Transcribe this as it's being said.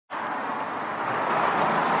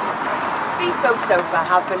Bespoke Sofa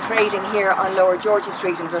have been trading here on Lower Georgia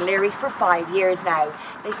Street in Dunleary for 5 years now.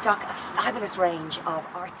 They stock a fabulous range of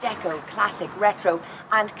Art Deco, classic, retro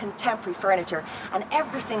and contemporary furniture, and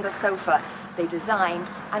every single sofa they design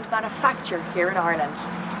and manufacture here in Ireland.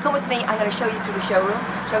 Come with me, I'm going to show you through the showroom,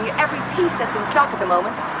 show you every piece that's in stock at the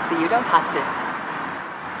moment so you don't have to.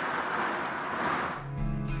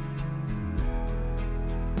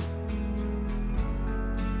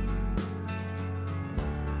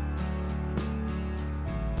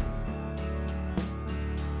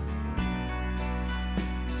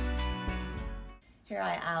 Here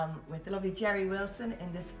I am with the lovely Jerry Wilson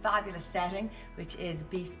in this fabulous setting, which is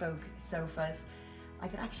Bespoke Sofas. I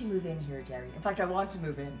could actually move in here, Jerry. In fact, I want to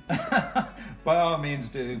move in. By all means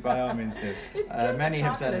do, by all means do. Many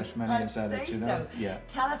have said it, many have said it, you know. So. Yeah.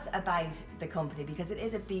 Tell us about the company, because it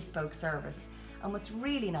is a bespoke service. And what's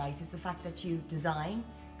really nice is the fact that you design,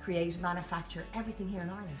 create, manufacture everything here in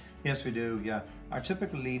Ireland. Yes, we do, yeah. Our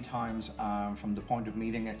typical lead times from the point of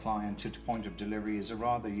meeting a client to the point of delivery is a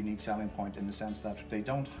rather unique selling point in the sense that they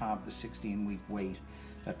don't have the 16-week wait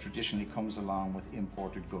that traditionally comes along with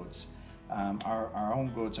imported goods. Our own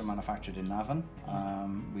goods are manufactured in Navan.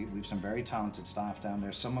 We've some very talented staff down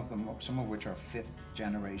there, some of which are 5th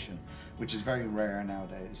generation, which is very rare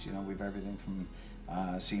nowadays. You know, we've everything from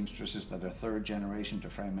seamstresses that are 3rd generation to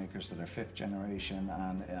frame makers that are 5th generation,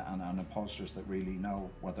 and upholsterers that really know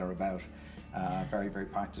what they're about. Very, very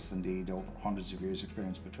practiced indeed, over hundreds of years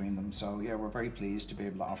experience between them. So yeah, we're very pleased to be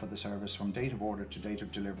able to offer the service from date of order to date of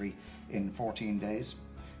delivery in 14 days.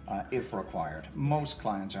 If required. Most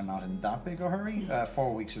clients are not in that big a hurry.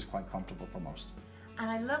 4 weeks is quite comfortable for most. And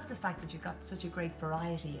I love the fact that you've got such a great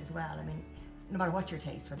variety as well. I mean, no matter what your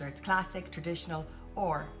taste, whether it's classic, traditional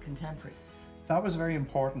or contemporary. That was very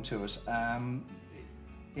important to us.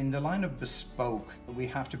 In the line of bespoke, we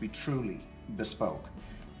have to be truly bespoke,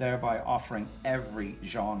 thereby offering every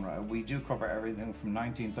genre. We do cover everything from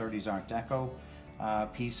 1930s Art Deco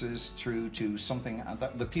pieces through to something,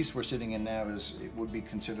 the piece we're sitting in now would be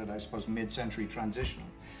considered, I suppose, mid-century transitional,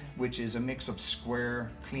 which is a mix of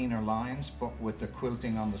square, cleaner lines, but with the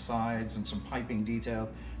quilting on the sides and some piping detail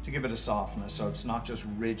to give it a softness, so it's not just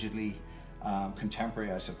rigidly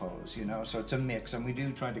contemporary, I suppose, you know, so it's a mix, and we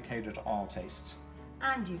do try to cater to all tastes.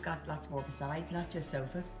 And you've got lots more besides, not just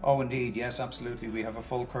sofas. Oh indeed, yes, absolutely. We have a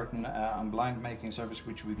full curtain and blind making service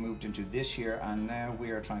which we've moved into this year, and now we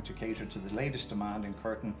are trying to cater to the latest demand in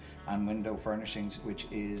curtain and window furnishings, which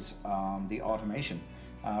is the automation.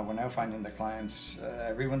 We're now finding that clients,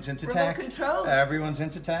 everyone's into tech. Remote control. Everyone's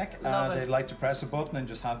into tech. They'd like to press a button and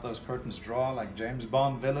just have those curtains draw like James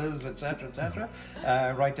Bond villas, etc., etc.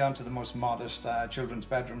 Right down to the most modest children's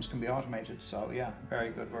bedrooms can be automated. So yeah, very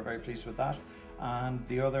good. We're very pleased with that. And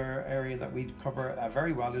the other area that we cover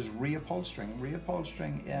very well is reupholstering.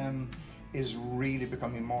 Reupholstering is really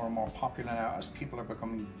becoming more and more popular now as people are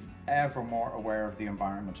becoming ever more aware of the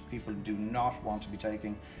environment. People do not want to be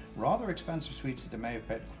taking rather expensive suites that they may have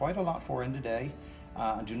paid quite a lot for in the day,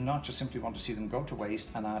 and do not just simply want to see them go to waste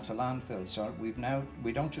and add to landfill. So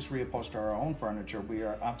we don't just reupholster our own furniture, we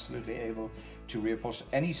are absolutely able to reupholster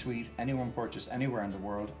any suite anyone purchased anywhere in the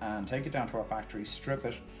world and take it down to our factory, strip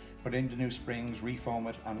it, put in the new springs, refoam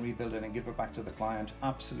it and rebuild it and give it back to the client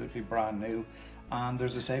absolutely brand new. And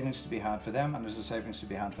there's a savings to be had for them, and there's a savings to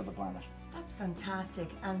be had for the planet. That's fantastic.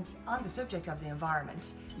 And on the subject of the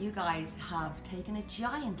environment, you guys have taken a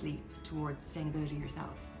giant leap towards sustainability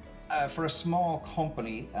yourselves. For a small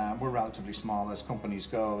company, we're relatively small as companies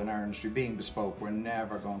go in our industry, being bespoke, we're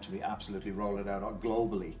never going to be absolutely roll it out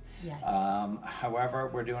globally. Yes. However,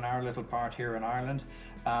 we're doing our little part here in Ireland.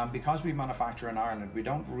 Because we manufacture in Ireland, we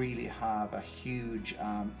don't really have a huge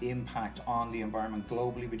impact on the environment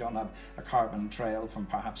globally. We don't have a carbon trail from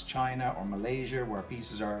perhaps China or Malaysia where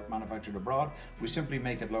pieces are manufactured abroad. We simply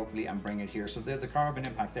make it locally and bring it here. So the carbon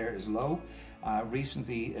impact there is low.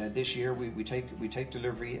 Recently, this year, we take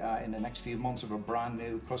delivery in the next few months of a brand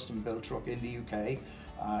new custom built truck in the UK.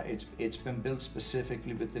 It's been built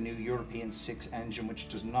specifically with the new European 6 engine, which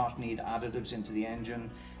does not need additives into the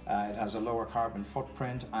engine. It has a lower carbon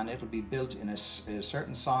footprint, and it'll be built in a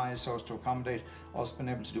certain size so as to accommodate us being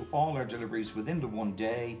able to do all our deliveries within the 1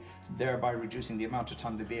 day, thereby reducing the amount of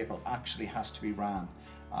time the vehicle actually has to be ran.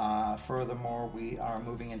 Furthermore, we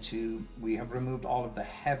have removed all of the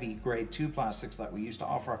heavy grade 2 plastics that we used to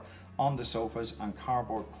offer on the sofas and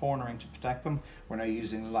cardboard cornering to protect them. We're now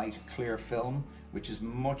using light clear film, which is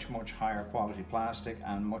much higher quality plastic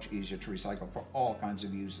and much easier to recycle for all kinds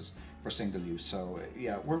of uses for single use. So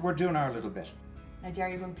yeah, we're doing our little bit. Now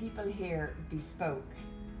Jerry, when people hear bespoke,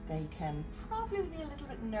 they can probably be a little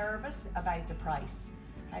bit nervous about the price.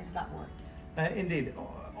 How does that work? Indeed.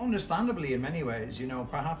 Understandably, in many ways, you know,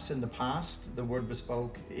 perhaps in the past, the word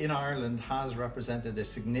bespoke in Ireland has represented a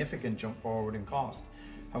significant jump forward in cost.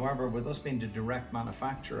 However, with us being the direct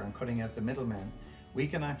manufacturer and cutting out the middlemen, we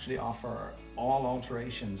can actually offer all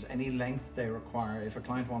alterations, any length they require. If a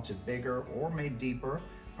client wants it bigger or made deeper,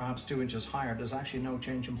 perhaps 2 inches higher, there's actually no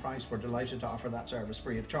change in price. We're delighted to offer that service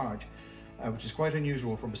free of charge. Which is quite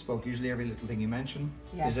unusual for Bespoke. Usually every little thing you mention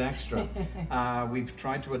is extra. We've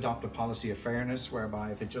tried to adopt a policy of fairness whereby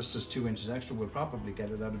if it just is 2 inches extra, we'll probably get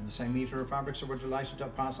it out of the same meter of fabric, so we're delighted to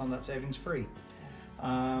pass on that savings free.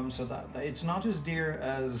 So that it's not as dear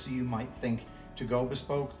as you might think to go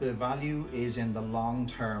Bespoke. The value is in the long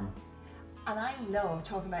term. And I love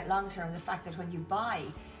talking about long term, the fact that when you buy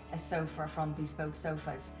a sofa from Bespoke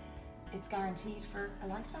Sofas, it's guaranteed for a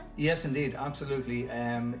lifetime? Yes, indeed, absolutely.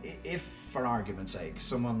 If, for argument's sake,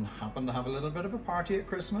 someone happened to have a little bit of a party at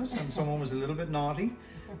Christmas and someone was a little bit naughty,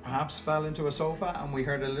 perhaps fell into a sofa and we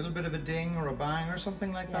heard a little bit of a ding or a bang or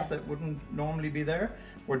something like that that wouldn't normally be there,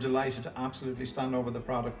 we're delighted to absolutely stand over the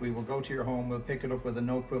product. We will go to your home, we'll pick it up with a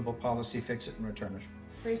no quibble policy, fix it and return it.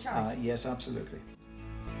 Free of charge? Yes, absolutely.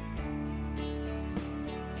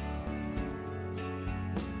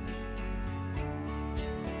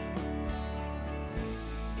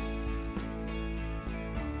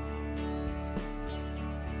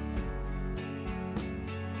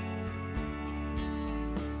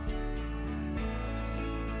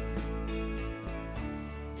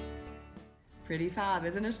 Pretty fab,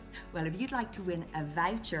 isn't it? Well, if you'd like to win a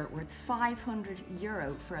voucher worth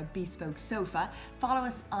 €500 for a Bespoke sofa, follow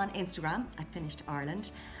us on Instagram at Finished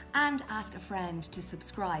Ireland and ask a friend to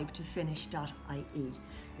subscribe to finish.ie.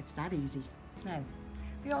 It's that easy. Now,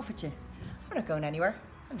 be off with you. I'm not going anywhere.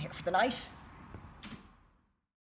 I'm here for the night.